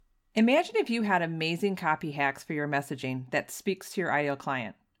Imagine if you had amazing copy hacks for your messaging that speaks to your ideal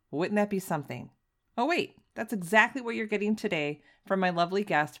client. Wouldn't that be something? Oh, wait, that's exactly what you're getting today from my lovely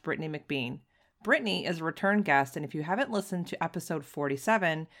guest, Brittany McBean. Brittany is a return guest, and if you haven't listened to episode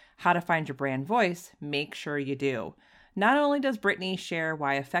 47, How to Find Your Brand Voice, make sure you do. Not only does Brittany share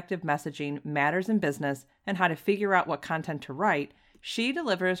why effective messaging matters in business and how to figure out what content to write, she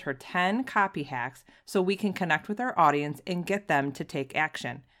delivers her 10 copy hacks so we can connect with our audience and get them to take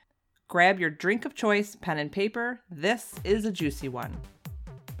action. Grab your drink of choice, pen and paper. This is a juicy one.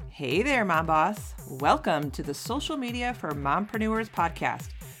 Hey there, Mom Boss. Welcome to the Social Media for Mompreneurs podcast,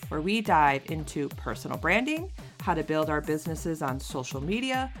 where we dive into personal branding, how to build our businesses on social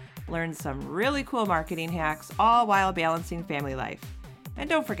media, learn some really cool marketing hacks, all while balancing family life. And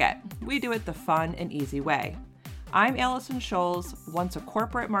don't forget, we do it the fun and easy way. I'm Allison Scholes, once a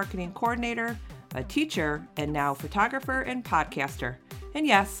corporate marketing coordinator, a teacher, and now photographer and podcaster. And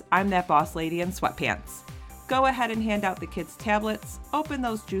yes, I'm that boss lady in sweatpants. Go ahead and hand out the kids' tablets, open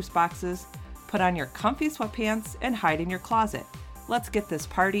those juice boxes, put on your comfy sweatpants, and hide in your closet. Let's get this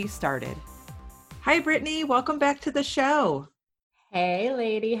party started. Hi, Brittany. Welcome back to the show. Hey,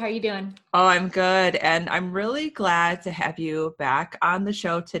 lady. How you doing? Oh, I'm good. And I'm really glad to have you back on the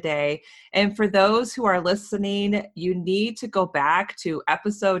show today. And for those who are listening, you need to go back to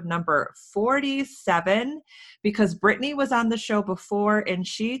episode number 47 because Brittany was on the show before and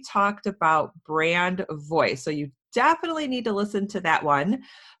she talked about brand voice. So you definitely need to listen to that one.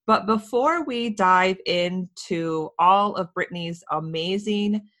 But before we dive into all of Brittany's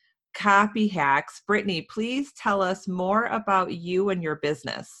amazing copy hacks, Brittany, please tell us more about you and your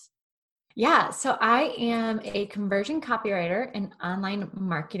business. Yeah, so I am a conversion copywriter and online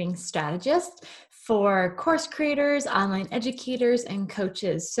marketing strategist for course creators, online educators, and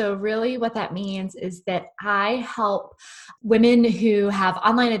coaches. So really what that means is that I help women who have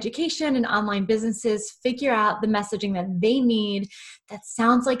online education and online businesses figure out the messaging that they need that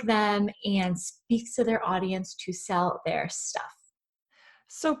sounds like them and speaks to their audience to sell their stuff.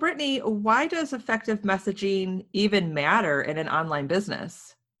 So, Brittany, why does effective messaging even matter in an online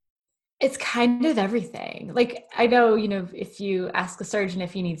business? It's kind of everything. Like, I know, if you ask a surgeon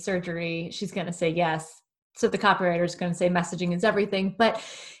if you need surgery, she's going to say yes. So the copywriter is going to say messaging is everything. But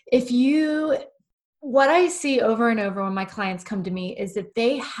what I see over and over when my clients come to me is that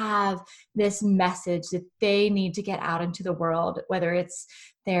they have this message that they need to get out into the world, whether it's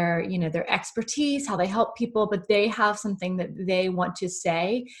their expertise, how they help people, but they have something that they want to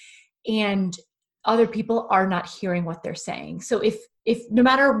say and other people are not hearing what they're saying. So if no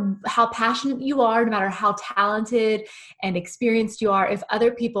matter how passionate you are, no matter how talented and experienced you are, if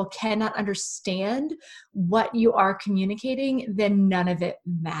other people cannot understand what you are communicating, then none of it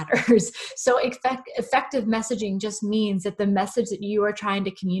matters. So effective messaging just means that the message that you are trying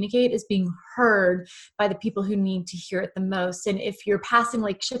to communicate is being heard by the people who need to hear it the most. And if you're passing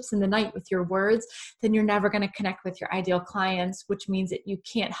like ships in the night with your words, then you're never going to connect with your ideal clients, which means that you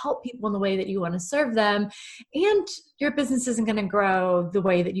can't help people in the way that you want to serve them. And your business isn't going to grow the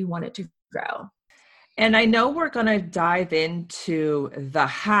way that you want it to grow. And I know we're going to dive into the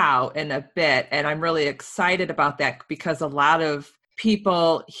how in a bit. And I'm really excited about that because a lot of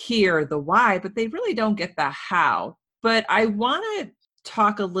people hear the why, but they really don't get the how. But I want to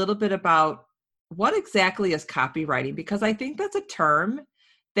talk a little bit about what exactly is copywriting, because I think that's a term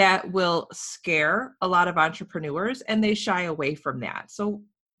that will scare a lot of entrepreneurs and they shy away from that. So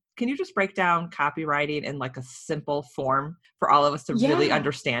can you just break down copywriting in like a simple form for all of us to really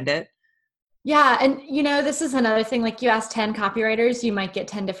understand it? Yeah. And this is another thing, like you ask 10 copywriters, you might get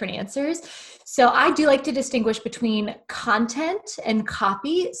 10 different answers. So I do like to distinguish between content and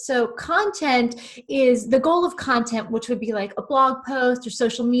copy. So content is the goal of content, which would be like a blog post or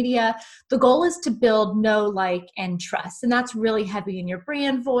social media. The goal is to build know, like, and trust. And that's really heavy in your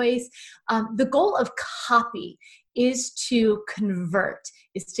brand voice. The goal of copy is to convert,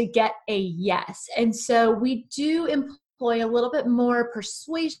 is to get a yes. And so we do employ a little bit more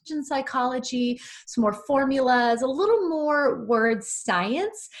persuasion psychology, some more formulas, a little more word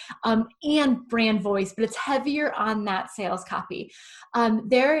science, and brand voice, but it's heavier on that sales copy.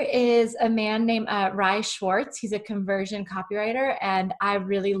 There is a man named Ry Schwartz. He's a conversion copywriter, and I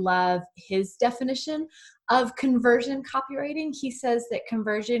really love his definition of conversion copywriting. He says that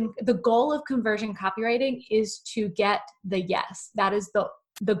the goal of conversion copywriting is to get the yes. That is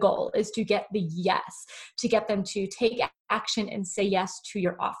the goal, is to get the yes, to get them to take action and say yes to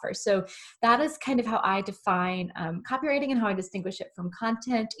your offer. So that is kind of how I define copywriting and how I distinguish it from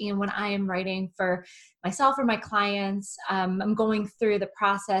content. And when I am writing for myself or my clients, I'm going through the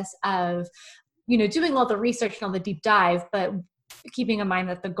process of, doing all the research and all the deep dive, but keeping in mind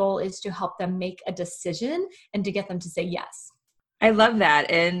that the goal is to help them make a decision and to get them to say yes. I love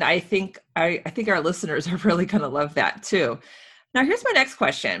that. And I think our listeners are really going to love that too. Now, here's my next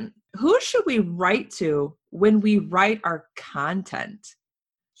question. Who should we write to when we write our content?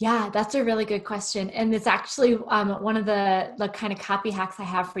 Yeah, that's a really good question. And it's actually one of the kind of copy hacks I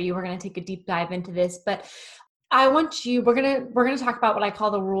have for you. We're going to take a deep dive into this, but we're going to talk about what I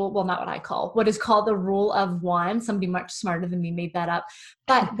call the rule. Well, not what I call, what is called the rule of one. Somebody much smarter than me made that up.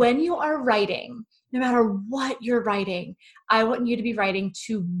 But when you are writing, no matter what you're writing, I want you to be writing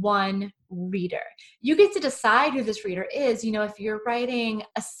to one reader. You get to decide who this reader is. You know, if you're writing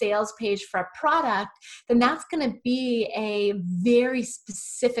a sales page for a product, then that's going to be a very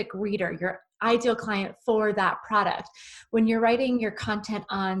specific reader, your ideal client for that product. When you're writing your content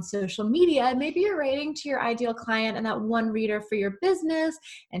on social media, maybe you're writing to your ideal client and that one reader for your business,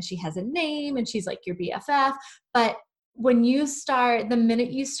 and she has a name and she's like your BFF. But the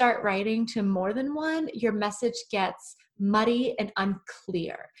minute you start writing to more than one, your message gets muddy and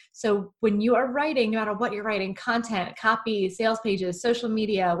unclear. So when you are writing, no matter what you're writing, content, copy, sales pages, social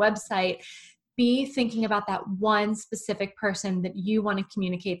media, website, be thinking about that one specific person that you want to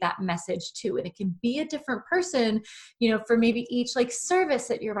communicate that message to. And it can be a different person, for maybe each like service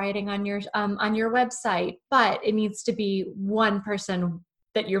that you're writing on your website, but it needs to be one person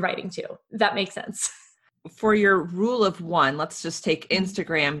that you're writing to. If that makes sense. For your rule of one, let's just take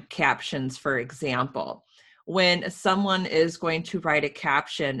Instagram captions, for example. When someone is going to write a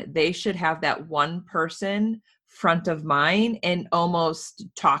caption, they should have that one person front of mind and almost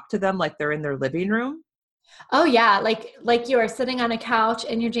talk to them like they're in their living room. Oh yeah, like you are sitting on a couch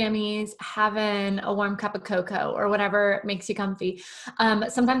in your jammies, having a warm cup of cocoa or whatever makes you comfy.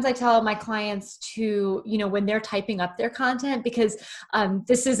 Sometimes I tell my clients to, when they're typing up their content, because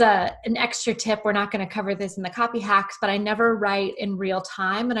this is an extra tip. We're not going to cover this in the copy hacks, but I never write in real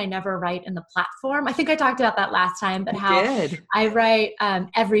time and I never write in the platform. I think I talked about that last time, but I write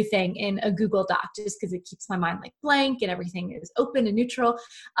everything in a Google Doc just because it keeps my mind like blank and everything is open and neutral.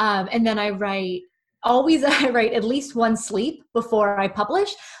 And then I write at least one sleep before I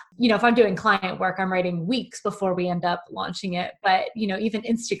publish. If I'm doing client work, I'm writing weeks before we end up launching it. But, even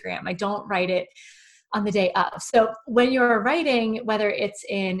Instagram, I don't write it on the day of. So when you're writing, whether it's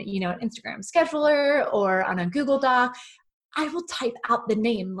in, an Instagram scheduler or on a Google Doc, I will type out the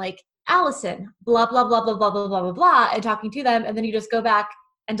name like Allison, blah, blah, blah, blah, blah, blah, blah, blah, blah, and talking to them. And then you just go back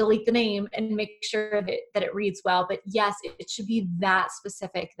and delete the name and make sure that it reads well. But yes, it should be that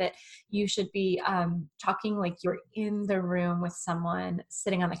specific that you should be talking like you're in the room with someone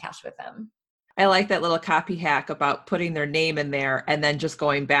sitting on the couch with them. I like that little copy hack about putting their name in there and then just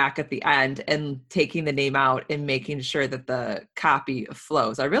going back at the end and taking the name out and making sure that the copy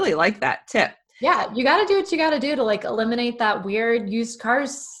flows. I really like that tip. Yeah, you got to do what you got to do to like eliminate that weird used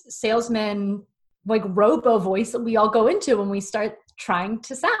cars salesman like robo voice that we all go into when we start trying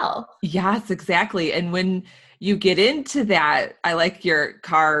to sell. Yes, exactly. And when you get into that, I like your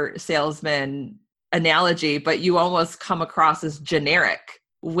car salesman analogy, but you almost come across as generic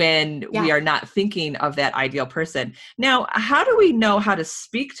when we are not thinking of that ideal person. Now, how do we know how to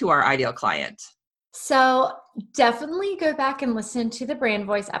speak to our ideal client? So definitely go back and listen to the brand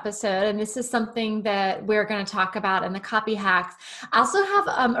voice episode. And this is something that we're going to talk about in the copy hacks. I also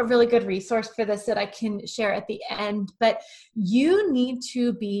have a really good resource for this that I can share at the end, but you need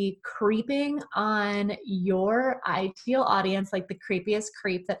to be creeping on your ideal audience, like the creepiest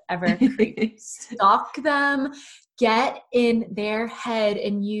creep that ever creeped. Stalk them. Get in their head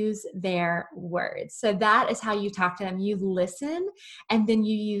and use their words. So that is how you talk to them. You listen and then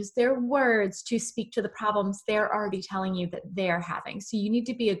you use their words to speak to the problems they're already telling you that they're having. So you need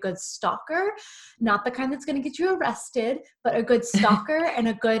to be a good stalker, not the kind that's going to get you arrested, but a good stalker and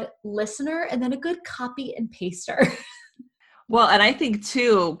a good listener and then a good copy and paster. Well, and I think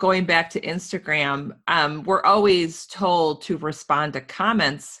too, going back to Instagram, we're always told to respond to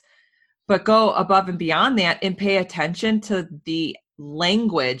comments, but go above and beyond that and pay attention to the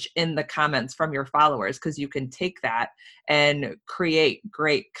language in the comments from your followers, because you can take that and create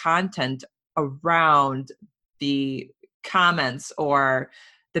great content around the comments or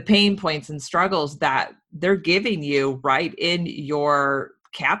the pain points and struggles that they're giving you right in your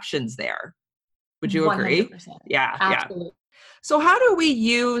captions there. Would you agree? 100%. Yeah. Absolutely. Yeah. So how do we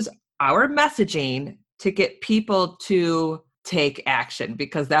use our messaging to get people to take action?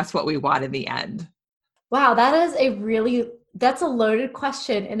 Because that's what we want in the end. Wow, that's a loaded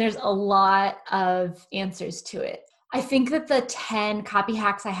question. And there's a lot of answers to it. I think that the 10 copy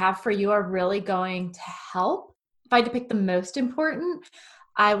hacks I have for you are really going to help. If I had to pick the most important,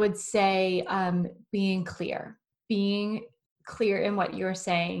 I would say being clear clear in what you're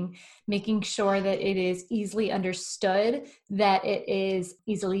saying, making sure that it is easily understood, that it is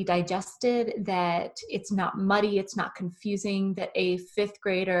easily digested, that it's not muddy, it's not confusing, that a fifth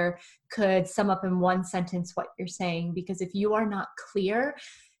grader could sum up in one sentence what you're saying. Because if you are not clear,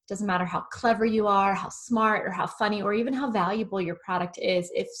 doesn't matter how clever you are, how smart or how funny, or even how valuable your product is,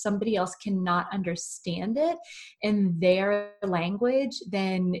 if somebody else cannot understand it in their language,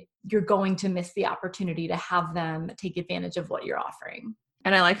 then you're going to miss the opportunity to have them take advantage of what you're offering.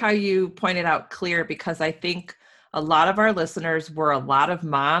 And I like how you pointed out clear, because I think a lot of our listeners were a lot of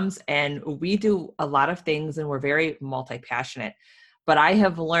moms, and we do a lot of things and we're very multi-passionate. But I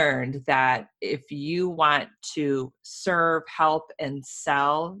have learned that if you want to serve, help, and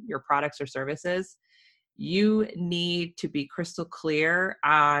sell your products or services, you need to be crystal clear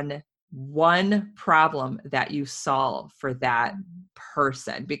on one problem that you solve for that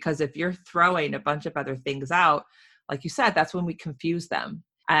person. Because if you're throwing a bunch of other things out, like you said, that's when we confuse them.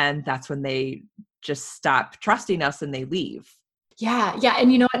 And that's when they just stop trusting us and they leave. Yeah. Yeah.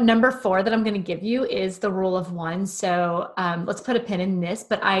 And you know what? Number 4 that I'm going to give you is the rule of 1. So let's put a pin in this,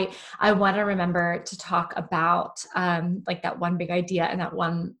 but I want to remember to talk about like that one big idea and that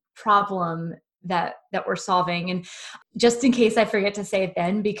one problem that we're solving. And just in case I forget to say it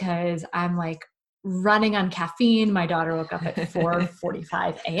then, because I'm like running on caffeine. My daughter woke up at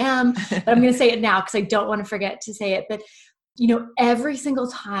 4:45 a.m., but I'm going to say it now because I don't want to forget to say it. But you know, every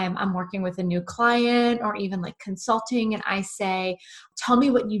single time I'm working with a new client or even like consulting and I say, tell me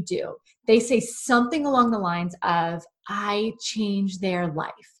what you do, they say something along the lines of, I change their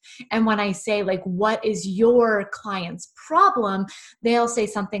life. And when I say like, what is your client's problem? They'll say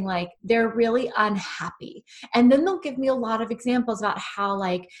something like, they're really unhappy. And then they'll give me a lot of examples about how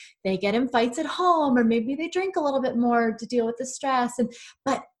like they get in fights at home, or maybe they drink a little bit more to deal with the stress.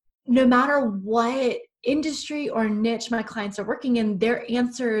 But no matter what industry or niche my clients are working in, their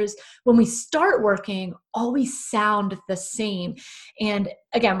answers when we start working always sound the same. And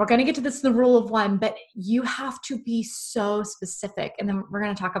again, we're going to get to this in the rule of 1, but you have to be so specific. And then we're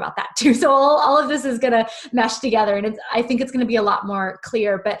going to talk about that too. So all of this is going to mesh together, and I think it's going to be a lot more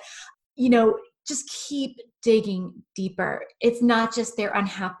clear. But you know, just keep digging deeper. It's not just they're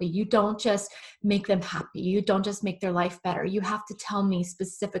unhappy. You don't just make them happy. You don't just make their life better. You have to tell me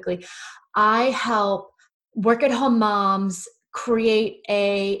specifically. I help work at home moms create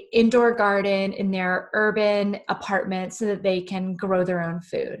a indoor garden in their urban apartment so that they can grow their own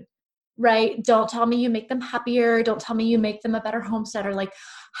food. Right? Don't tell me you make them happier. Don't tell me you make them a better homesteader. Like,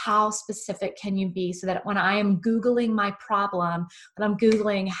 how specific can you be so that when I am Googling my problem, when I'm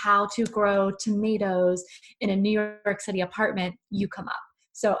Googling how to grow tomatoes in a New York City apartment, you come up.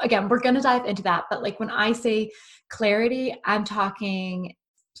 So again, we're going to dive into that. But like when I say clarity, I'm talking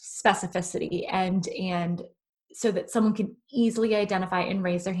specificity and so that someone can easily identify and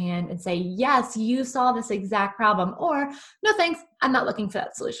raise their hand and say, yes, you saw this exact problem, or no, thanks, I'm not looking for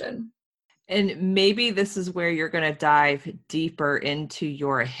that solution. And maybe this is where you're going to dive deeper into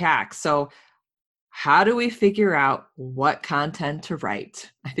your hack. So how do we figure out what content to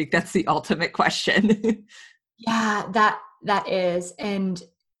write? I think that's the ultimate question. Yeah, that is. And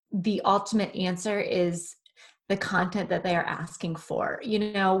the ultimate answer is the content that they are asking for. You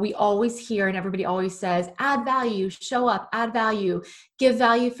know, we always hear and everybody always says, add value, show up, add value, give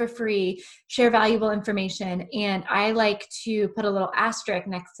value for free, share valuable information. And I like to put a little asterisk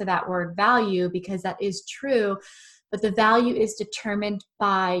next to that word value, because that is true. But the value is determined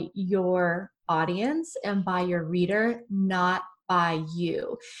by your audience and by your reader, not by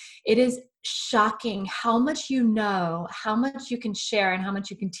you. It is shocking how much you know, how much you can share, and how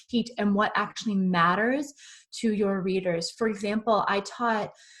much you can teach, and what actually matters to your readers. For example, I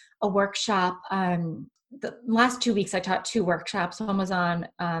taught a workshop. The last 2 weeks, I taught 2 workshops. One was on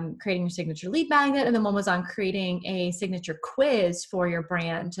creating your signature lead magnet, and then one was on creating a signature quiz for your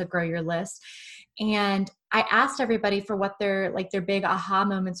brand to grow your list. And I asked everybody for what their big aha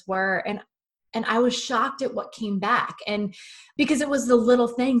moments were, and I was shocked at what came back. And because it was the little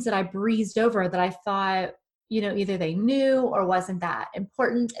things that I breezed over that I thought, you know, either they knew or wasn't that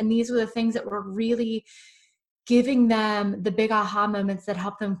important. And these were the things that were really giving them the big aha moments that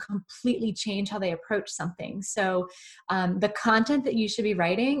help them completely change how they approach something. So the content that you should be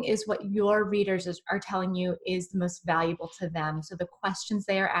writing is what your readers are telling you is the most valuable to them. So the questions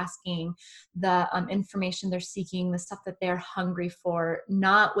they are asking, the information they're seeking, the stuff that they're hungry for,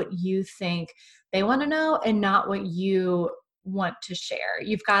 not what you think they want to know and not what you want to share.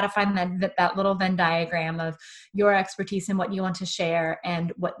 You've got to find that little Venn diagram of your expertise and what you want to share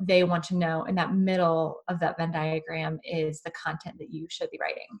and what they want to know. And that middle of that Venn diagram is the content that you should be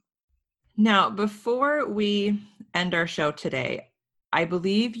writing. Now, before we end our show today, I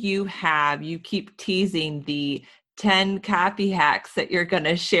believe you keep teasing the 10 copy hacks that you're going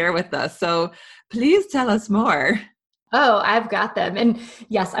to share with us. So please tell us more. Oh, I've got them. And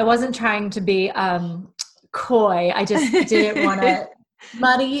yes, I wasn't trying to be coy. I just didn't want to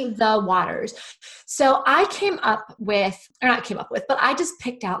muddy the waters. So I came up with, or not came up with, but I just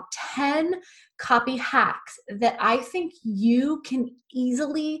picked out 10 copy hacks that I think you can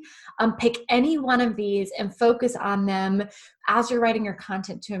easily pick any one of these and focus on them as you're writing your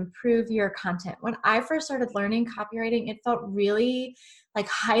content to improve your content. When I first started learning copywriting, it felt really like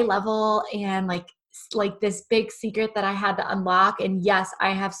high level and like this big secret that I had to unlock. And yes,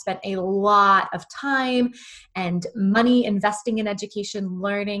 I have spent a lot of time and money investing in education,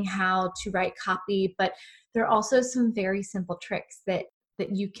 learning how to write copy, but there are also some very simple tricks that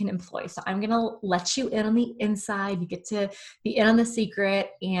you can employ. So I'm going to let you in on the inside. You get to be in on the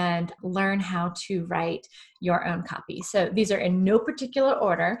secret and learn how to write your own copy. So these are in no particular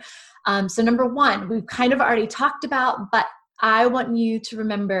order. So number one, we've kind of already talked about, but I want you to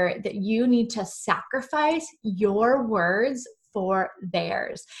remember that you need to sacrifice your words for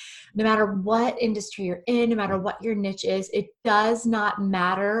theirs. No matter what industry you're in, no matter what your niche is, it does not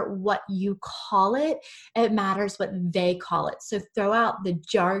matter what you call it. It matters what they call it. So throw out the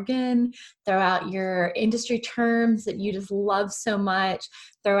jargon, throw out your industry terms that you just love so much,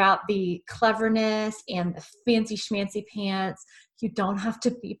 throw out the cleverness and the fancy schmancy pants. You don't have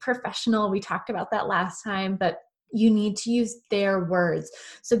to be professional. We talked about that last time, but you need to use their words.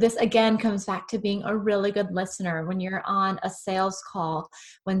 So this again comes back to being a really good listener. When you're on a sales call,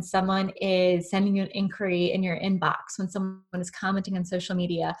 when someone is sending you an inquiry in your inbox, when someone is commenting on social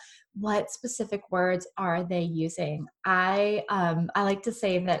media, what specific words are they using? I like to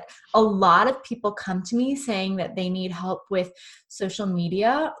say that a lot of people come to me saying that they need help with social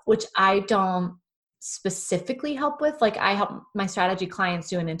media, which I don't specifically help with. Like I help my strategy clients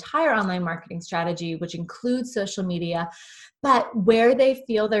do an entire online marketing strategy, which includes social media. But where they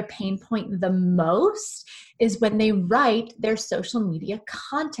feel their pain point the most is when they write their social media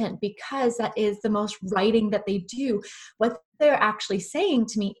content, because that is the most writing that they do. What they're actually saying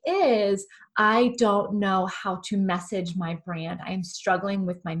to me is, I don't know how to message my brand. I am struggling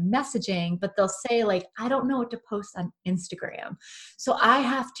with my messaging, but they'll say like, I don't know what to post on Instagram. So I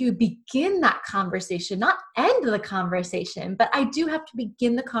have to begin that conversation, not end the conversation, but I do have to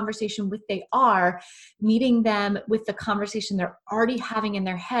begin the conversation with they are, meeting them with the conversation they're already having in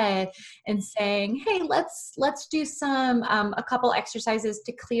their head and saying, hey, let's do some a couple exercises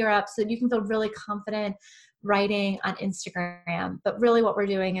to clear up so that you can feel really confident writing on Instagram. But really what we're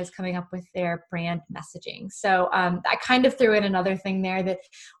doing is coming up with their brand messaging. So I kind of threw in another thing there that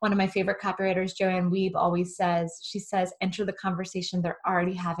one of my favorite copywriters, Joanne Weeb, always says. She says, enter the conversation they're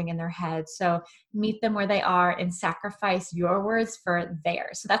already having in their head. So meet them where they are and sacrifice your words for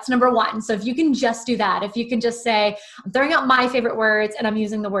theirs. So that's number one. So if you can just do that, if you can just say, I'm throwing out my favorite words and I'm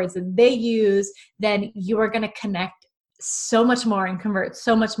using the words that they use, then you are going to connect so much more and convert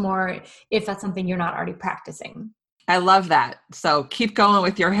so much more if that's something you're not already practicing. I love that. So keep going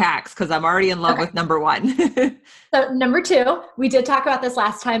with your hacks because I'm already in love with number one. So number two, we did talk about this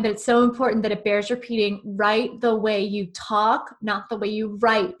last time, but it's so important that it bears repeating. Write the way you talk, not the way you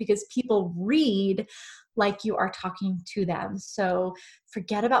write, because people read like you are talking to them. So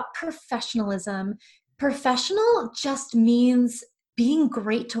forget about professionalism. Professional just means being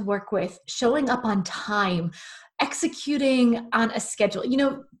great to work with, showing up on time, executing on a schedule. You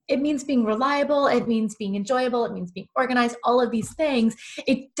know, it means being reliable, it means being enjoyable, it means being organized, all of these things.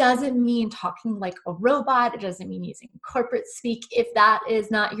 It doesn't mean talking like a robot. It doesn't mean using corporate speak if that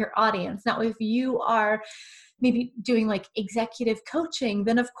is not your audience. Now, if you are maybe doing like executive coaching,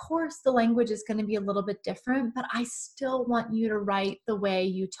 then of course the language is going to be a little bit different, but I still want you to write the way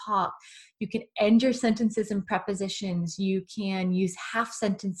you talk. You can end your sentences in prepositions. You can use half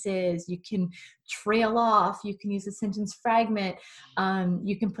sentences. You can trail off. You can use a sentence fragment.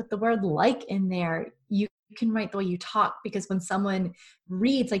 You can put the word like in there. You can write the way you talk, because when someone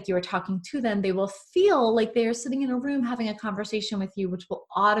reads like you are talking to them, they will feel like they're sitting in a room having a conversation with you, which will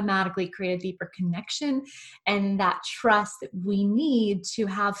automatically create a deeper connection and that trust that we need to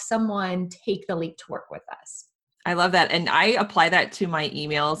have someone take the leap to work with us. I love that. And I apply that to my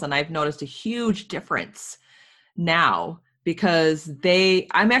emails, and I've noticed a huge difference now because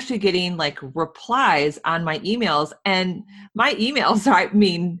I'm actually getting like replies on my emails, and my emails, I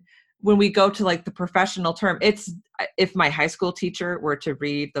mean, when we go to like the professional term, it's, if my high school teacher were to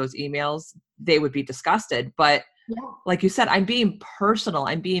read those emails, they would be disgusted. But Yeah. like you said, I'm being personal,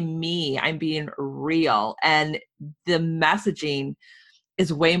 I'm being me, I'm being real. And the messaging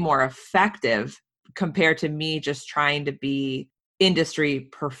is way more effective compared to me just trying to be industry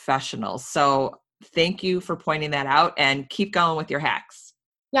professionals. So thank you for pointing that out, and keep going with your hacks.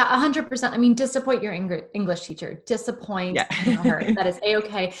 Yeah, 100%. I mean, disappoint your English teacher. Disappoint Yeah. her. That is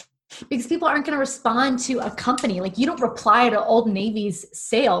A-okay. Because people aren't going to respond to a company. Like, you don't reply to Old Navy's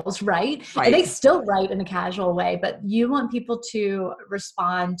sales, right? And they still write in a casual way, but you want people to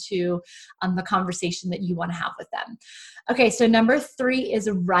respond to the conversation that you want to have with them. Okay, so number 3 is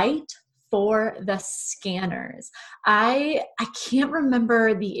write for the scanners. I can't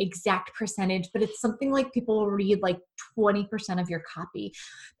remember the exact percentage, but it's something like people will read like 20% of your copy.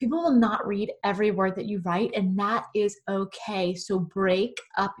 People will not read every word that you write, and that is okay. So break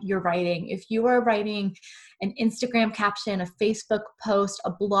up your writing. If you are writing an Instagram caption, a Facebook post,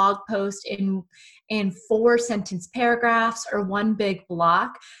 a blog post in 4-sentence paragraphs or one big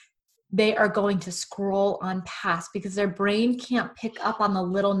block, they are going to scroll on past because their brain can't pick up on the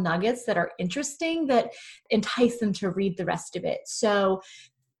little nuggets that are interesting that entice them to read the rest of it. So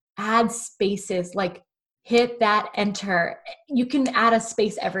add spaces, like hit that enter. You can add a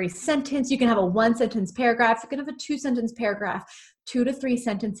space every sentence. You can have a 1-sentence paragraph. You can have a 2-sentence paragraph, 2 to 3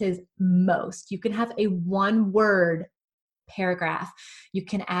 sentences most. You can have a 1-word paragraph. You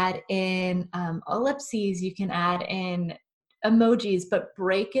can add in ellipses. You can add in emojis, but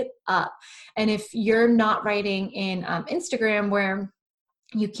break it up. And if you're not writing in Instagram, where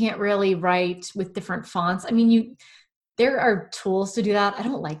you can't really write with different fonts, I mean, there are tools to do that. I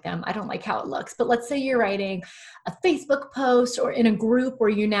don't like them. I don't like how it looks. But let's say you're writing a Facebook post or in a group where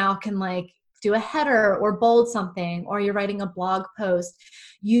you now can like do a header or bold something, or you're writing a blog post,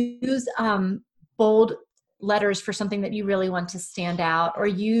 use bold letters for something that you really want to stand out, or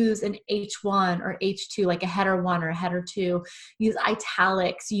use an H1 or H2, like a header 1 or a header 2, use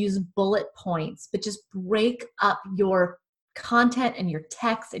italics, use bullet points, but just break up your content and your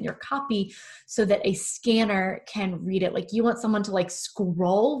text and your copy so that a scanner can read it. Like, you want someone to like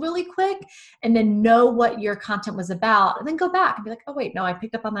scroll really quick and then know what your content was about, and then go back and be like, oh wait, no, I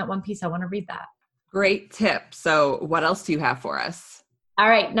picked up on that one piece. I want to read that. Great tip. So what else do you have for us? All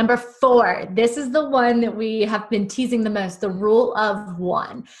right, number 4. This is the one that we have been teasing the most, the rule of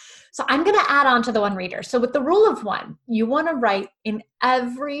 1. So I'm going to add on to the 1 reader. So with the rule of 1, you want to write in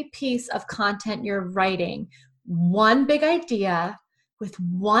every piece of content you're writing 1 big idea with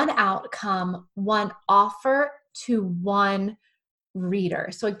 1 outcome, 1 offer to 1 reader.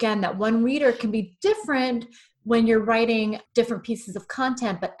 So again, that 1 reader can be different when you're writing different pieces of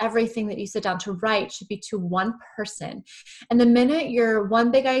content, but everything that you sit down to write should be to 1 person. And the minute your 1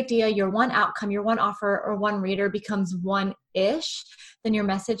 big idea, your 1 outcome, your 1 offer, or 1 reader becomes 1-ish, then your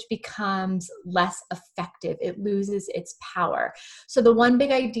message becomes less effective. It loses its power. So the 1 big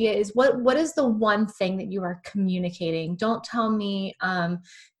idea is what is the 1 thing that you are communicating? Don't tell me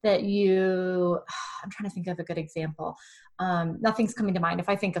that you, I'm trying to think of a good example. Nothing's coming to mind. If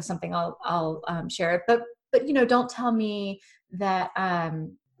I think of something, I'll share it. But you know, don't tell me that,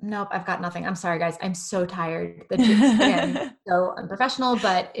 nope, I've got nothing. I'm sorry, guys. I'm so tired. The jinx again, so unprofessional,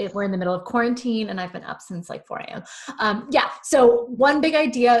 but we're in the middle of quarantine and I've been up since like 4 a.m. Yeah. So 1 big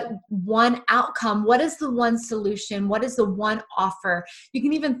idea, 1 outcome. What is the 1 solution? What is the 1 offer? You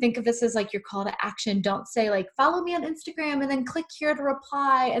can even think of this as like your call to action. Don't say like, follow me on Instagram and then click here to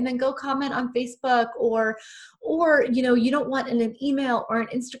reply and then go comment on Facebook, or, you know, you don't want in an email or an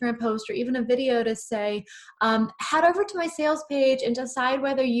Instagram post or even a video to say, head over to my sales page and decide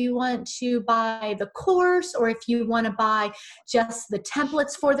whether you want to buy the course, or if you want to buy just the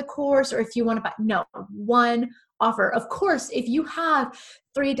templates for the course, or if you want to buy, no, 1 offer. Of course, if you have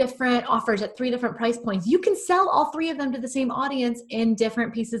 3 different offers at 3 different price points, you can sell all 3 of them to the same audience in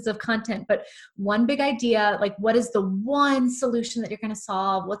different pieces of content. But 1 big idea, like what is the 1 solution that you're going to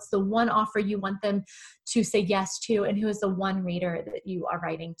solve? What's the 1 offer you want them to say yes to? And who is the 1 reader that you are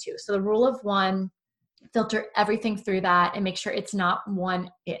writing to? So the rule of 1, filter everything through that and make sure it's not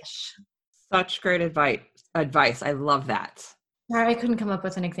 1-ish. Such great advice. I love that. Sorry, I couldn't come up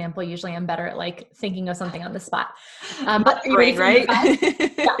with an example. Usually I'm better at like thinking of something on the spot. But great, right?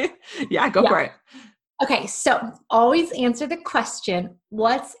 Yeah, go for it. Okay, so always answer the question,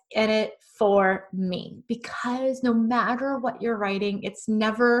 what's in it for me? Because no matter what you're writing, it's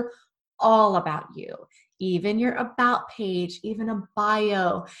never all about you. Even your about page, even a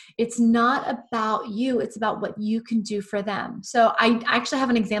bio, it's not about you. It's about what you can do for them. So I actually have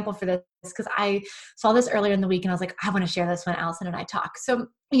an example for this because I saw this earlier in the week and I was like, I want to share this when Allison and I talk. So,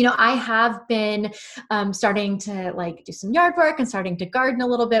 I have been starting to like do some yard work and starting to garden a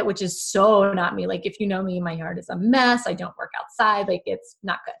little bit, which is so not me. Like, if you know me, my yard is a mess. I don't work outside. Like, it's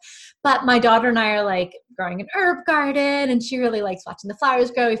not good. But my daughter and I are like growing an herb garden, and she really likes watching the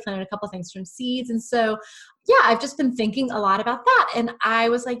flowers grow. We planted a couple of things from seeds. And so, yeah, I've just been thinking a lot about that. And I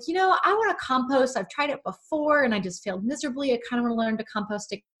was like, I want to compost. I've tried it before and I just failed miserably. I kind of want to learn to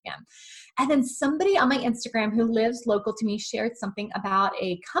compost again. And then somebody on my Instagram who lives local to me shared something about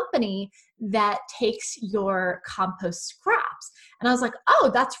a company that takes your compost scraps. And I was like, oh,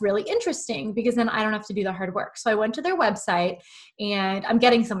 that's really interesting, because then I don't have to do the hard work. So I went to their website, and I'm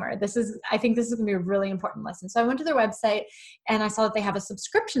getting somewhere. I think this is going to be a really important lesson. So I went to their website and I saw that they have a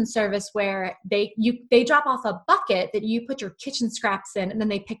subscription service where they drop off a bucket that you put your kitchen scraps in, and then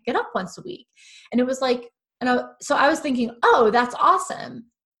they pick it up once a week. And it was like, so I was thinking, oh, that's awesome.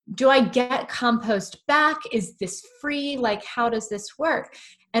 Do I get compost back? Is this free? Like, how does this work?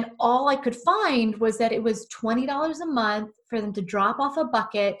 And all I could find was that it was $20 a month for them to drop off a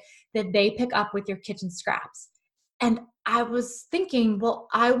bucket that they pick up with your kitchen scraps. And I was thinking, well,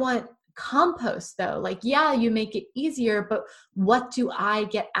 I want compost though. Like, yeah, you make it easier, but what do I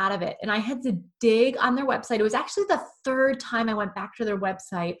get out of it? And I had to dig on their website. It was actually the third time I went back to their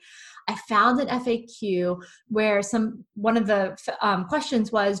website. I found an FAQ where one of the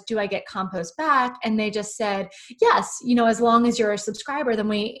questions was, do I get compost back? And they just said, yes, as long as you're a subscriber, then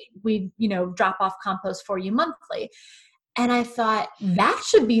we drop off compost for you monthly. And I thought, that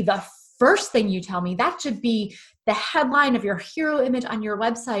should be the first thing you tell me. That should be the headline of your hero image on your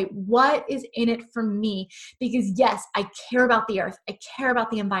website. What is in it for me? Because yes, I care about the earth. I care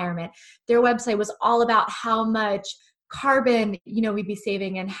about the environment. Their website was all about how much carbon, we'd be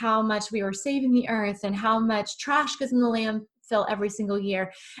saving, and how much we were saving the earth, and how much trash goes in the landfill every single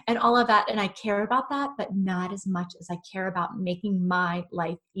year, and all of that. And I care about that, but not as much as I care about making my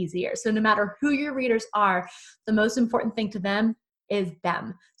life easier. So no matter who your readers are, the most important thing to them is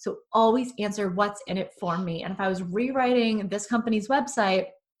them. So always answer what's in it for me. And if I was rewriting this company's website,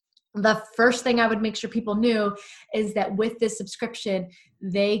 the first thing I would make sure people knew is that with this subscription,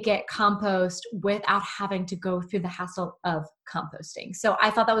 they get compost without having to go through the hassle of composting. So I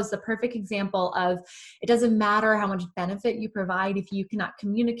thought that was the perfect example of, it doesn't matter how much benefit you provide if you cannot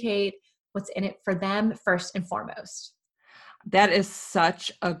communicate what's in it for them first and foremost. That is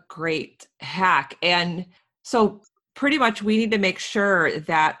such a great hack. And so pretty much we need to make sure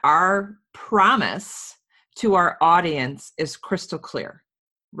that our promise to our audience is crystal clear.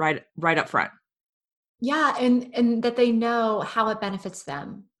 Right up front. Yeah. And that they know how it benefits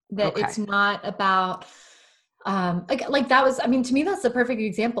them, that It's not about, like that was, to me, that's the perfect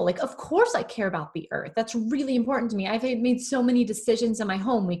example. Like, of course I care about the earth. That's really important to me. I've made so many decisions in my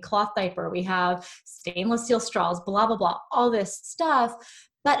home. We cloth diaper, we have stainless steel straws, blah, blah, blah, all this stuff.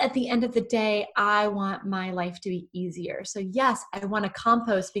 But at the end of the day, I want my life to be easier. So yes, I want to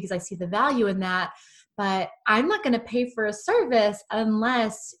compost because I see the value in that. But I'm not going to pay for a service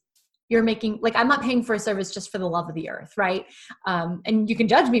unless you're making, like, I'm not paying for a service just for the love of the earth, right? And you can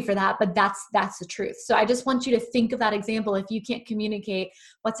judge me for that, but that's the truth. So I just want you to think of that example. If you can't communicate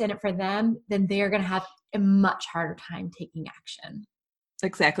what's in it for them, then they're going to have a much harder time taking action.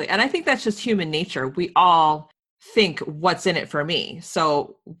 Exactly. And I think that's just human nature. We all think, what's in it for me?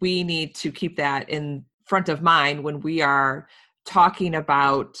 So we need to keep that in front of mind when we are talking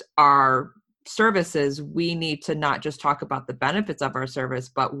about our services. We need to not just talk about the benefits of our service,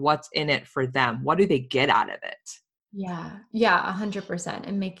 but what's in it for them. What do they get out of it? Yeah, 100%.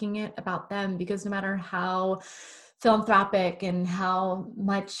 And making it about them, because no matter how philanthropic and how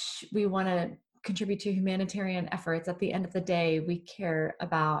much we want to contribute to humanitarian efforts, at the end of the day, we care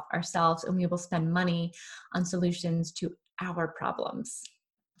about ourselves, and we will spend money on solutions to our problems.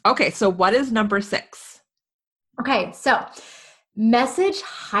 Okay, so what is number 6? Okay, so message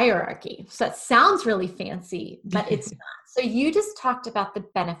hierarchy. So that sounds really fancy, but it's not. So you just talked about the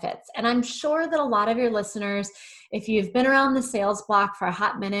benefits. And I'm sure that a lot of your listeners, if you've been around the sales block for a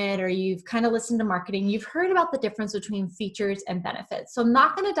hot minute, or you've kind of listened to marketing, you've heard about the difference between features and benefits. So I'm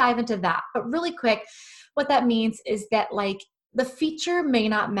not going to dive into that, but really quick, what that means is that, like, the feature may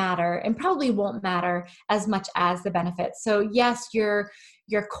not matter and probably won't matter as much as the benefits. So yes, your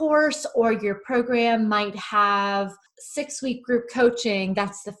course or your program might have 6-week group coaching.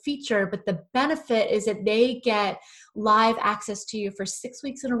 That's the feature, but the benefit is that they get live access to you for 6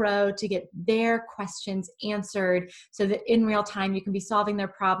 weeks in a row to get their questions answered, so that in real time you can be solving their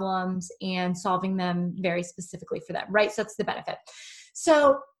problems and solving them very specifically for them, right? So that's the benefit.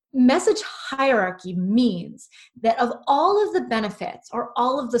 So message hierarchy means that of all of the benefits or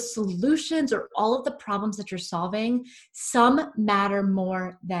all of the solutions or all of the problems that you're solving, some matter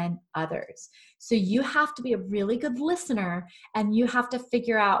more than others. So you have to be a really good listener, and you have to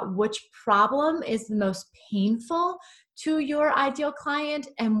figure out which problem is the most painful to your ideal client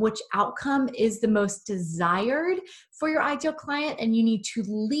and which outcome is the most desired for your ideal client. And you need to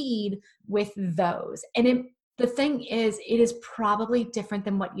lead with those. And the thing is, it is probably different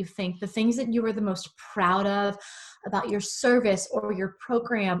than what you think. The things that you are the most proud of about your service or your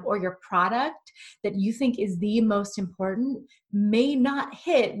program or your product that you think is the most important may not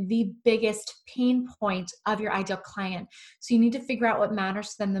hit the biggest pain point of your ideal client. So you need to figure out what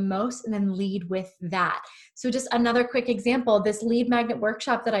matters to them the most and then lead with that. So just another quick example, this lead magnet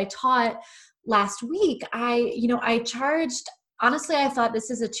workshop that I taught last week, I charged, honestly, I thought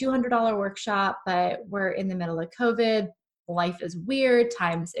this is a $200 workshop, but we're in the middle of COVID. Life is weird.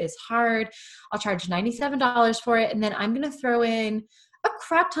 Times is hard. I'll charge $97 for it. And then I'm going to throw in a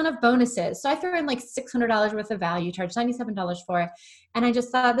crap ton of bonuses. So I threw in like $600 worth of value, charge $97 for it. And I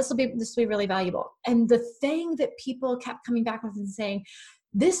just thought this will be really valuable. And the thing that people kept coming back with and saying,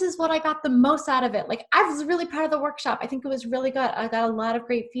 this is what I got the most out of it. Like, I was really proud of the workshop. I think it was really good. I got a lot of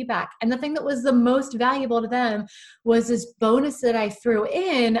great feedback. And the thing that was the most valuable to them was this bonus that I threw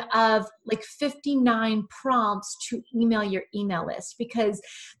in of like 59 prompts to email your email list, because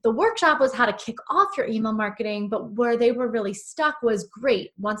the workshop was how to kick off your email marketing, but where they were really stuck was,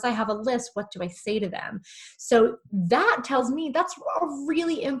 great, once I have a list, what do I say to them? So that tells me that's a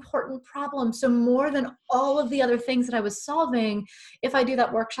really important problem. So more than all of the other things that I was solving, if I do that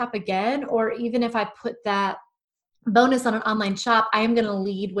workshop again, or even if I put that bonus on an online shop, I am going to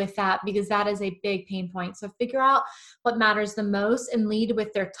lead with that, because that is a big pain point. So figure out what matters the most and lead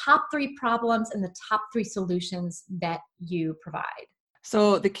with their top 3 problems and the top 3 solutions that you provide.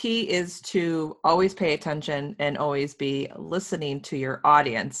 So the key is to always pay attention and always be listening to your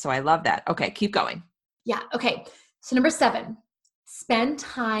audience. So I love that. Okay, keep going. Yeah. Okay. So number 7, spend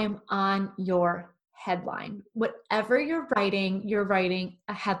time on your headline. Whatever you're writing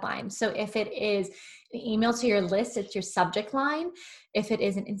a headline. So if it is an email to your list, it's your subject line. If it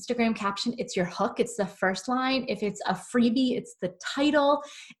is an Instagram caption, it's your hook, it's the first line. If it's a freebie, it's the title.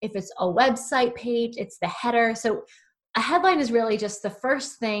 If it's a website page, it's the header. So a headline is really just the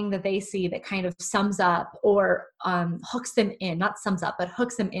first thing that they see that kind of sums up or hooks them in, not sums up, but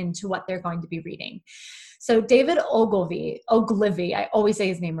hooks them into what they're going to be reading. So David Ogilvy, I always say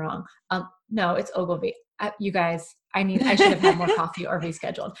his name wrong. No, it's Ogilvy. You guys, I should have had more coffee or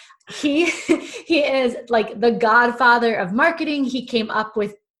rescheduled. He is like the godfather of marketing. He came up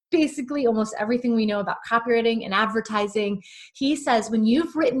with basically almost everything we know about copywriting and advertising. He says, when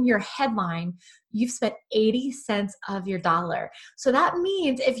you've written your headline, you've spent 80 cents of your dollar. So that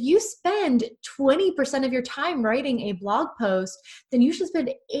means if you spend 20% of your time writing a blog post, then you should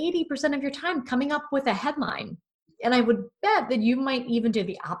spend 80% of your time coming up with a headline. And I would bet that you might even do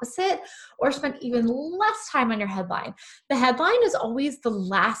the opposite or spend even less time on your headline. The headline is always the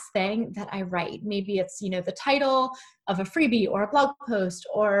last thing that I write. Maybe it's, the title of a freebie or a blog post,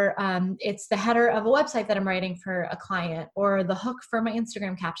 or it's the header of a website that I'm writing for a client, or the hook for my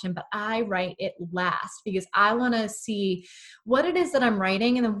Instagram caption, but I write it last because I want to see what it is that I'm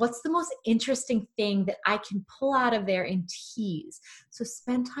writing and then what's the most interesting thing that I can pull out of there and tease. So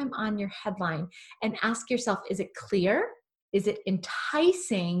spend time on your headline and ask yourself, is it clear? Is it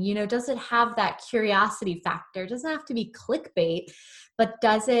enticing? Does it have that curiosity factor? It doesn't have to be clickbait, but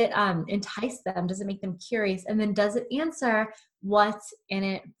does it entice them? Does it make them curious? And then does it answer what's in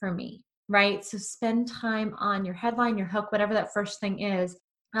it for me, right? So spend time on your headline, your hook, whatever that first thing is,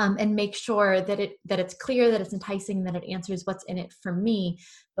 and make sure that it's clear, that it's enticing, that it answers what's in it for me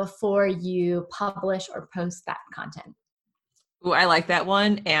before you publish or post that content. Ooh, I like that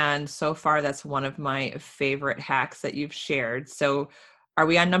one. And so far, that's one of my favorite hacks that you've shared. So are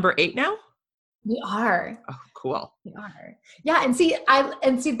we on number 8 now? We are. Oh, cool. We are. Yeah. And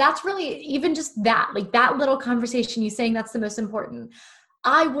see, that's really even just that, like that little conversation, you saying that's the most important.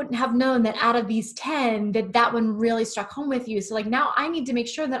 I wouldn't have known that out of these 10, that one really struck home with you. So like now I need to make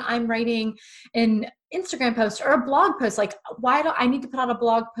sure that I'm writing an Instagram post or a blog post. Like, why do I need to put out a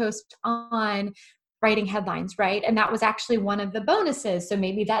blog post on writing headlines, right? And that was actually one of the bonuses. So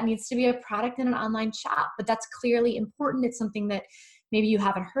maybe that needs to be a product in an online shop, but that's clearly important. It's something that maybe you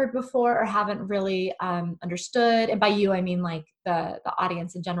haven't heard before or haven't really understood. And by you, I mean like the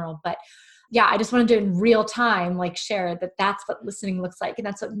audience in general. But yeah, I just wanted to in real time, like share that that's what listening looks like. And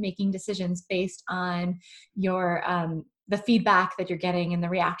that's what making decisions based on your, the feedback that you're getting and the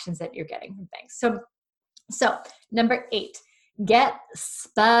reactions that you're getting from things. So number 8, Get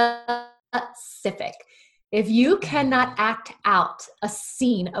specific. If you cannot act out a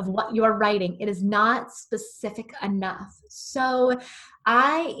scene of what you're writing, it is not specific enough. So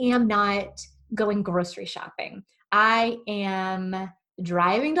I am not going grocery shopping. I am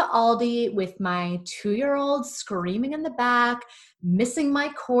driving to Aldi with my 2-year-old screaming in the back, missing my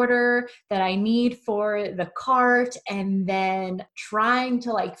quarter that I need for the cart, and then trying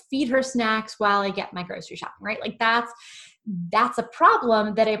to like feed her snacks while I get my grocery shopping, right? Like that's a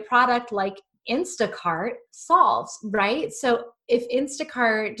problem that a product like Instacart solves, right? So if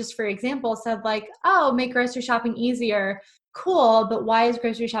Instacart, just for example, said like, oh, make grocery shopping easier, cool, but why is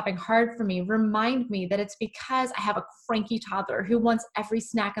grocery shopping hard for me? Remind me that it's because I have a cranky toddler who wants every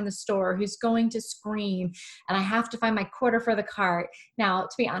snack in the store, who's going to scream, and I have to find my quarter for the cart. Now,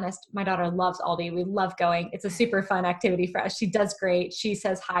 to be honest, my daughter loves Aldi. We love going. It's a super fun activity for us. She does great. She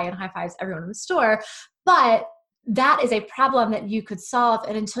says hi and high fives everyone in the store. But that is a problem that you could solve.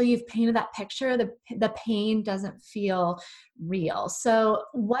 And until you've painted that picture, the pain doesn't feel real. So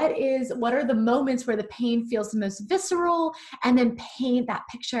what are the moments where the pain feels the most visceral, and then paint that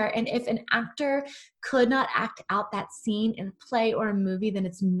picture. And if an actor could not act out that scene in a play or a movie, then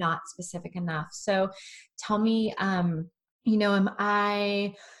it's not specific enough. So tell me, am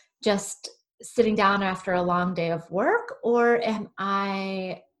I just sitting down after a long day of work, or am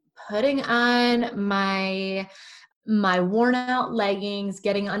I putting on my worn out leggings,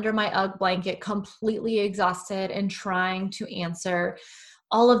 getting under my UGG blanket, completely exhausted, and trying to answer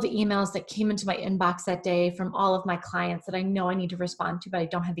all of the emails that came into my inbox that day from all of my clients that I know I need to respond to, but I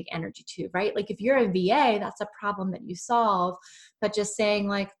don't have the energy to, right? Like if you're a VA, that's a problem that you solve. But just saying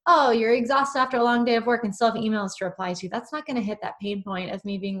like, oh, you're exhausted after a long day of work and still have emails to reply to, that's not going to hit that pain point as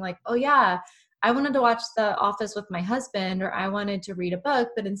me being like, oh yeah, I wanted to watch The Office with my husband, or I wanted to read a book,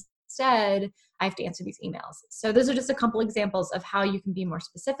 but instead I have to answer these emails. So those are just a couple examples of how you can be more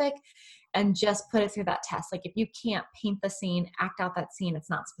specific and just put it through that test. Like if you can't paint the scene, act out that scene, it's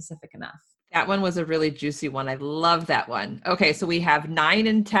not specific enough. That one was a really juicy one. I love that one. Okay, so we have 9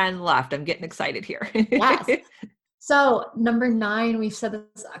 and 10 left. I'm getting excited here. Yes. So number 9, we've said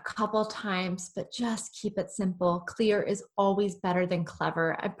this a couple times, but just keep it simple. Clear is always better than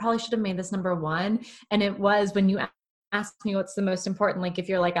clever. I probably should have made this number 1. And it was when you asked me what's the most important. Like if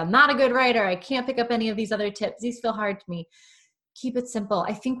you're like, I'm not a good writer, I can't pick up any of these other tips, these feel hard to me. Keep it simple.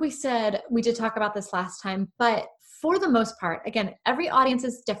 I think we did talk about this last time, but for the most part, again, every audience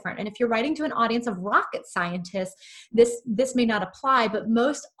is different. And if you're writing to an audience of rocket scientists, this may not apply, but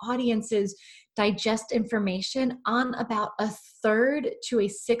most audiences digest information on about a 3rd to a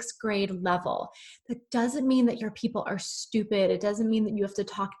 6th grade level. That doesn't mean that your people are stupid. It doesn't mean that you have to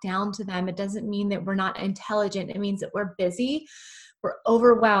talk down to them. It doesn't mean that we're not intelligent. It means that we're busy, we're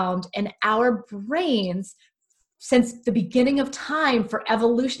overwhelmed, and our brains, since the beginning of time, for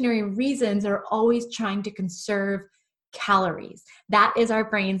evolutionary reasons, are always trying to conserve calories. That is our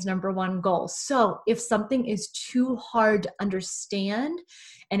brain's number 1 goal. So if something is too hard to understand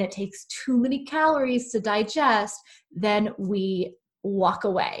and it takes too many calories to digest, then we walk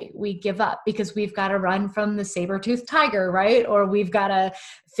away. We give up because we've got to run from the saber-toothed tiger, right? Or we've got to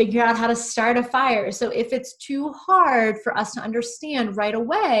figure out how to start a fire. So if it's too hard for us to understand right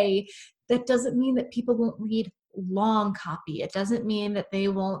away, that doesn't mean that people won't read long copy. It doesn't mean that they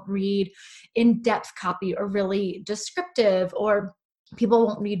won't read in-depth copy or really descriptive, or people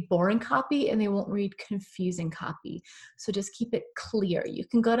won't read boring copy and they won't read confusing copy. So just keep it clear. You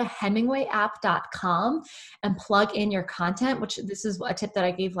can go to hemingwayapp.com and plug in your content, which this is a tip that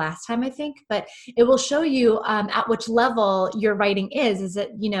I gave last time, I think, but it will show you at which level your writing is. Is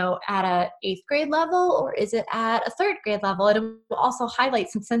it, at a 8th grade level, or is it at a 3rd grade level? And it will also highlight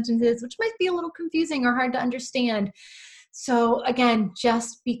some sentences which might be a little confusing or hard to understand. So again,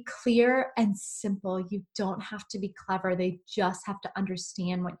 just be clear and simple. You don't have to be clever. They just have to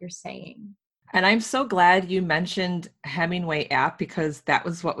understand what you're saying. And I'm so glad you mentioned Hemingway app, because that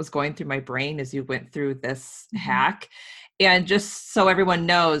was what was going through my brain as you went through this hack. And just so everyone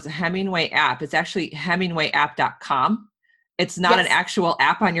knows, Hemingway app is actually hemingwayapp.com. It's not an actual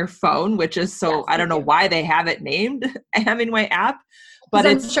app on your phone, which is I don't know why they have it named a Hemingway app. But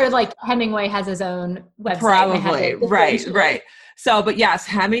I'm sure like Hemingway has his own website. Probably. Right. So, but yes,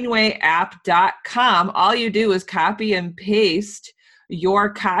 hemingwayapp.com. All you do is copy and paste your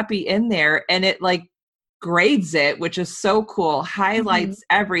copy in there, and it like grades it, which is so cool, highlights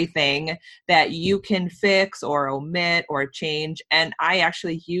everything that you can fix or omit or change. And I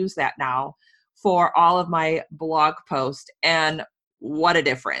actually use that now for all of my blog posts. And what a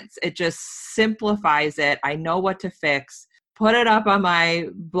difference. It just simplifies it. I know what to fix, put it up on my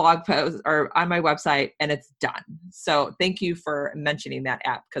blog post or on my website, and it's done. So thank you for mentioning that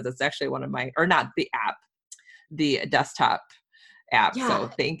app, because it's actually one of my, or not the app, the desktop app. Yeah. So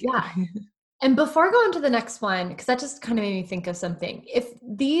thank you. Yeah. And before going to the next one, because that just kind of made me think of something. If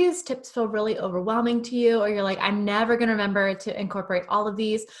these tips feel really overwhelming to you, or you're like, I'm never going to remember to incorporate all of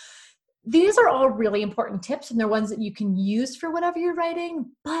these are all really important tips, and they're ones that you can use for whatever you're writing.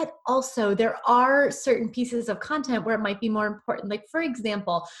 But also there are certain pieces of content where it might be more important. Like, for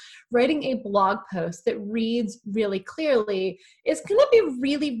example, writing a blog post that reads really clearly is going to be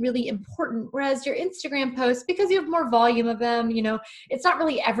really, really important. Whereas your Instagram posts, because you have more volume of them, it's not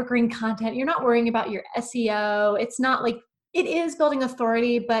really evergreen content. You're not worrying about your SEO. It's not like, it is building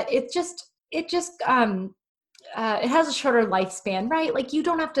authority, but it has a shorter lifespan, right? Like, you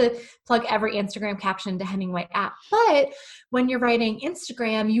don't have to plug every Instagram caption into Hemingway app. But when you're writing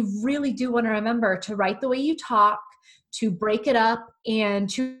Instagram, you really do want to remember to write the way you talk, to break it up, and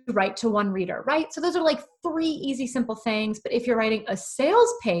to write to one reader, right? So those are like 3 easy, simple things. But if you're writing a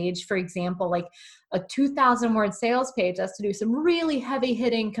sales page, for example, like a 2,000 word sales page that's to do some really heavy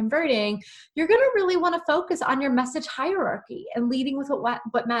hitting converting, you're going to really want to focus on your message hierarchy and leading with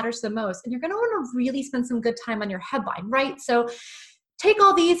what matters the most. And you're going to want to really spend some good time on your headline, right? So take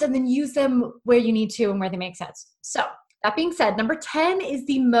all these and then use them where you need to and where they make sense. So that being said, number 10 is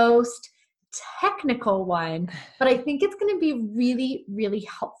the most technical one, but I think it's going to be really, really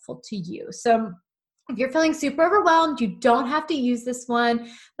helpful to you. So if you're feeling super overwhelmed, you don't have to use this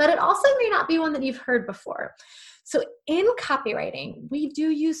one, but it also may not be one that you've heard before. So in copywriting, we do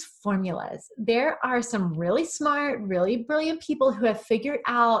use formulas. There are some really smart, really brilliant people who have figured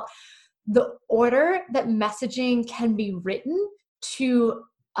out the order that messaging can be written to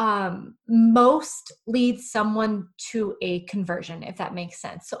most lead someone to a conversion, if that makes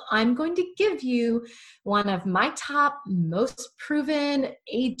sense. So I'm going to give you one of my top, most proven,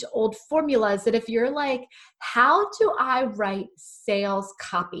 age-old formulas that if you're like, how do I write sales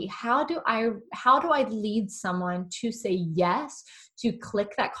copy? How do I lead someone to say yes, to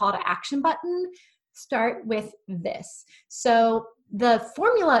click that call to action button? Start with this. So the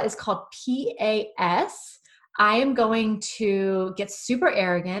formula is called PAS. I am going to get super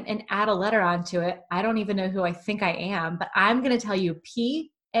arrogant and add a letter onto it. I don't even know who I think I am, but I'm going to tell you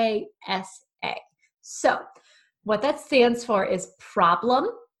PASA. So what that stands for is problem,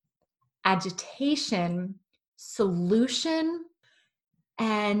 agitation, solution,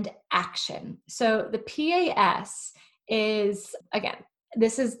 and action. So the PAS is, again,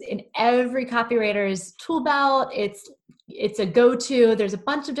 this is in every copywriter's tool belt. It's a go-to. There's a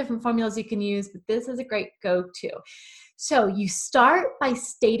bunch of different formulas you can use, but this is a great go-to. So you start by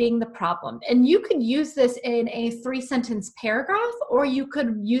stating the problem, and you could use this in a 3-sentence paragraph, or you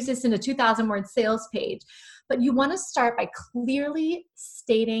could use this in a 2,000 word sales page. But you want to start by clearly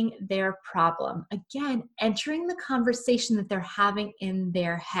stating their problem. Again, entering the conversation that they're having in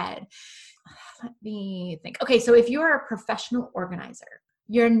their head. Let me think. Okay, so if you're a professional organizer,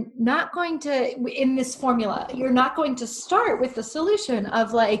 you're not going to, in this formula, you're not going to start with the solution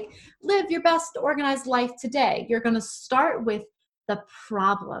of like, live your best organized life today. You're going to start with the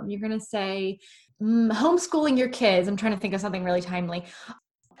problem. You're going to say, homeschooling your kids. I'm trying to think of something really timely.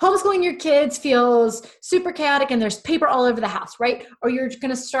 Homeschooling your kids feels super chaotic and there's paper all over the house, right? Or you're going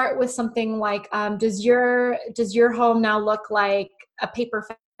to start with something like, does your home now look like a paper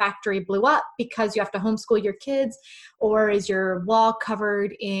factory blew up because you have to homeschool your kids? Or is your wall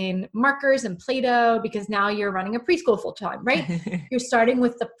covered in markers and Play-Doh because now you're running a preschool full time, right? You're starting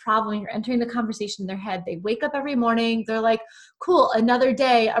with the problem. You're entering the conversation in their head. They wake up every morning. They're like, cool, another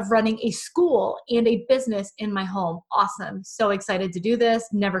day of running a school and a business in my home. Awesome. So excited to do this.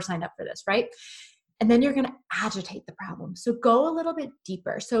 Never signed up for this, right? And then you're going to agitate the problem. So go a little bit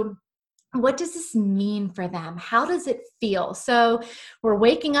deeper. So what does this mean for them? How does it feel? So we're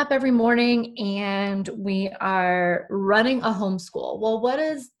waking up every morning and we are running a homeschool. Well, what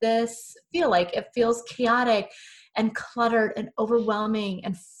does this feel like? It feels chaotic and cluttered and overwhelming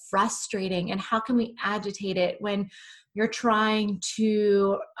and frustrating. And how can we agitate it when you're trying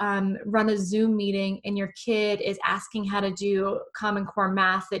to run a Zoom meeting and your kid is asking how to do Common Core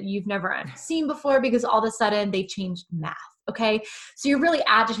math that you've never seen before because all of a sudden they changed math? Okay, so you're really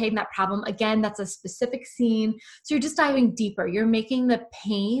agitating that problem. Again, that's a specific scene. So you're just diving deeper. You're making the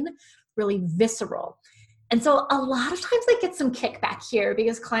pain really visceral. And so a lot of times I get some kickback here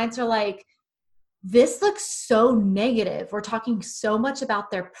because clients are like, this looks so negative. We're talking so much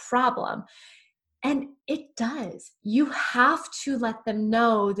about their problem. And it does. You have to let them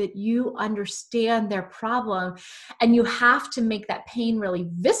know that you understand their problem, and you have to make that pain really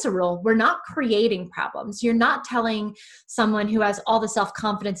visceral. We're not creating problems. You're not telling someone who has all the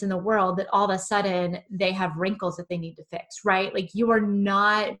self-confidence in the world that all of a sudden they have wrinkles that they need to fix, right? Like, you are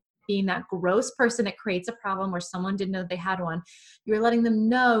not being that gross person that creates a problem where someone didn't know they had one. You're letting them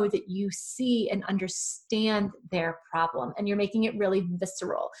know that you see and understand their problem, and you're making it really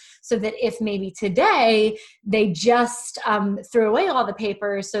visceral, so that if maybe today they just threw away all the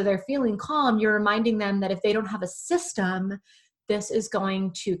papers so they're feeling calm, you're reminding them that if they don't have a system, this is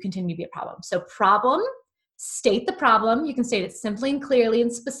going to continue to be a problem. So problem, state the problem. You can state it simply and clearly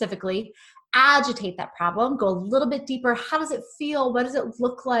and specifically. Agitate that problem, go a little bit deeper. How does it feel? What does it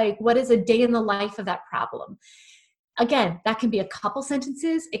look like? What is a day in the life of that problem? Again, that can be a couple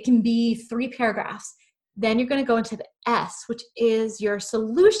sentences. It can be 3 paragraphs. Then you're going to go into the S, which is your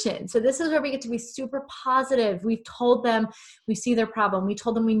solution. So this is where we get to be super positive. We've told them we see their problem. We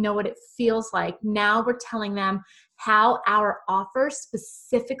told them we know what it feels like. Now we're telling them how our offer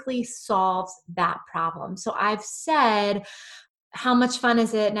specifically solves that problem. So I've said, how much fun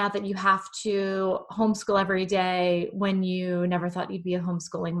is it now that you have to homeschool every day when you never thought you'd be a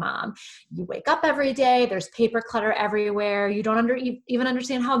homeschooling mom? You wake up every day, there's paper clutter everywhere. You don't even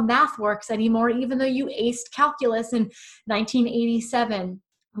understand how math works anymore, even though you aced calculus in 1987.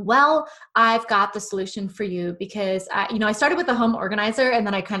 Well, I've got the solution for you, because I started with a home organizer and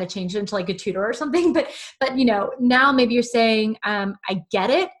then I kind of changed it into like a tutor or something. But now maybe you're saying, I get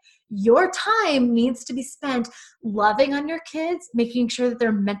it. Your time needs to be spent loving on your kids, making sure that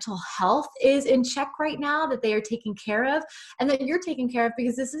their mental health is in check right now, that they are taken care of, and that you're taken care of,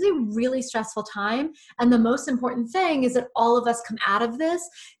 because this is a really stressful time. And the most important thing is that all of us come out of this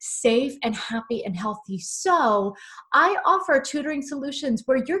safe and happy and healthy. So I offer tutoring solutions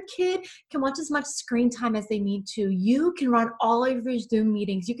where your kid can watch as much screen time as they need to. You can run all of your Zoom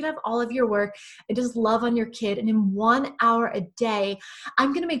meetings. You can have all of your work and just love on your kid. And in 1 hour a day,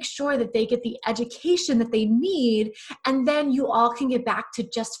 I'm going to make sure that they get the education that they need, and then you all can get back to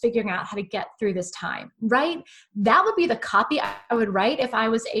just figuring out how to get through this time, right? That would be the copy I would write if I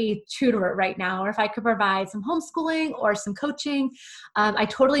was a tutor right now, or if I could provide some homeschooling or some coaching. I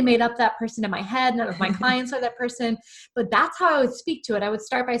totally made up that person in my head. None of my clients are that person, but that's how I would speak to it. I would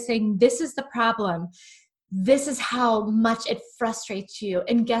start by saying, this is the problem. This is how much it frustrates you.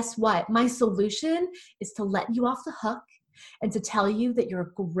 And guess what? My solution is to let you off the hook and to tell you that you're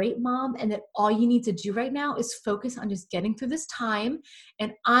a great mom, and that all you need to do right now is focus on just getting through this time.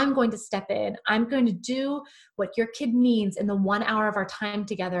 And I'm going to step in. I'm going to do what your kid needs in the 1 hour of our time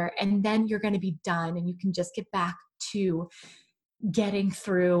together. And then you're going to be done, and you can just get back to getting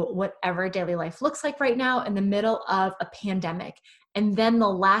through whatever daily life looks like right now in the middle of a pandemic. And then the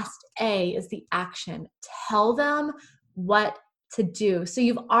last A is the action. Tell them what to do. So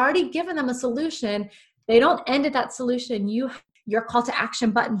you've already given them a solution. They don't end at that solution. Your call to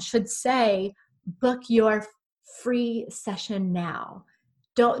action button should say, book your free session now.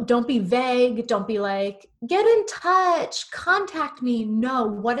 Don't be vague. Don't be like, get in touch, contact me. No,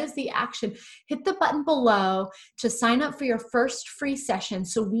 what is the action? Hit the button below to sign up for your first free session,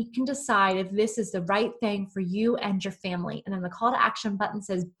 so we can decide if this is the right thing for you and your family. And then the call to action button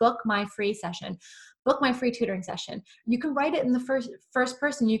says, book my free session. Book my free tutoring session. You can write it in the first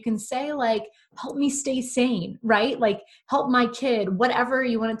person. You can say, like, help me stay sane, right? Like, help my kid, whatever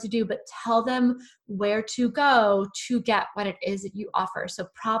you want it to do, but tell them where to go to get what it is that you offer. So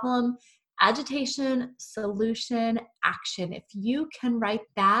problem, agitation, solution, action. If you can write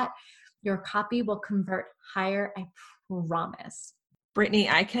that, your copy will convert higher, I promise. Brittany,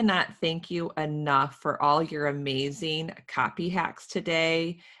 I cannot thank you enough for all your amazing copy hacks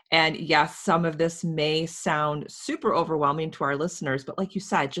today. And yes, some of this may sound super overwhelming to our listeners, but like you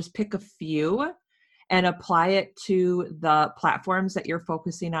said, just pick a few and apply it to the platforms that you're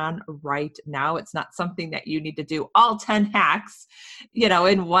focusing on right now. It's not something that you need to do all 10 hacks,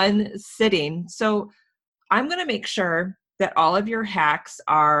 in one sitting. So I'm going to make sure that all of your hacks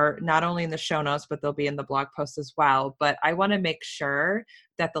are not only in the show notes, but they'll be in the blog post as well. But I want to make sure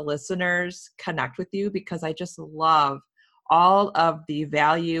that the listeners connect with you, because I just love all of the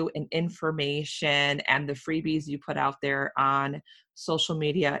value and information and the freebies you put out there on social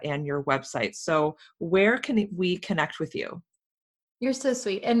media and your website. So where can we connect with you? You're so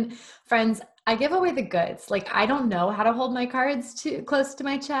sweet. And friends, I give away the goods. Like, I don't know how to hold my cards too close to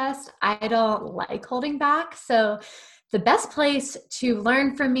my chest. I don't like holding back. So the best place to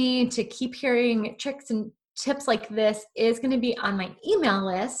learn from me, to keep hearing tricks and tips like this, is going to be on my email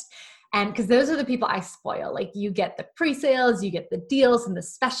list. And because those are the people I spoil. Like you get the pre-sales, you get the deals and the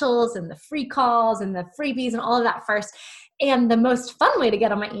specials and the free calls and the freebies and all of that first. And the most fun way to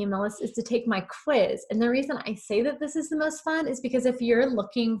get on my email list is to take my quiz. And the reason I say that this is the most fun is because if you're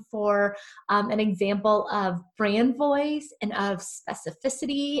looking for an example of brand voice and of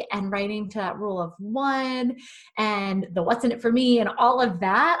specificity and writing to that rule of one and the what's in it for me and all of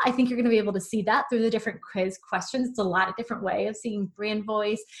that, I think you're going to be able to see that through the different quiz questions. It's a lot of different way of seeing brand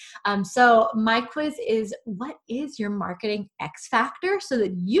voice. So my quiz is, what is your marketing X factor, so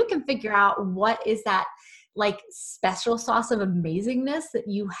that you can figure out what is that like special sauce of amazingness that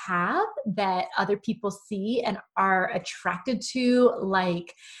you have that other people see and are attracted to,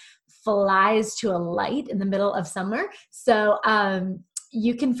 like flies to a light in the middle of summer. So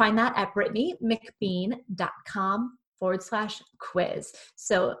you can find that at BrittanyMcBean.com/quiz.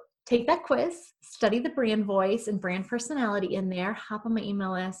 So take that quiz, study the brand voice and brand personality in there, hop on my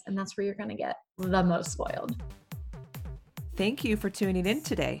email list, and that's where you're going to get the most spoiled. Thank you for tuning in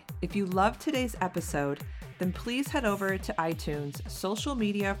today. If you loved today's episode, then please head over to iTunes, social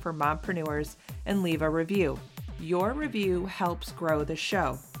media for mompreneurs, and leave a review. Your review helps grow the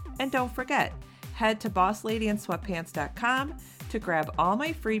show. And don't forget, head to BossLadyInSweatPants.com to grab all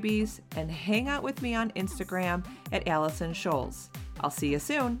my freebies and hang out with me on Instagram at Allison Scholes. I'll see you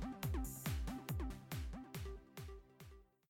soon.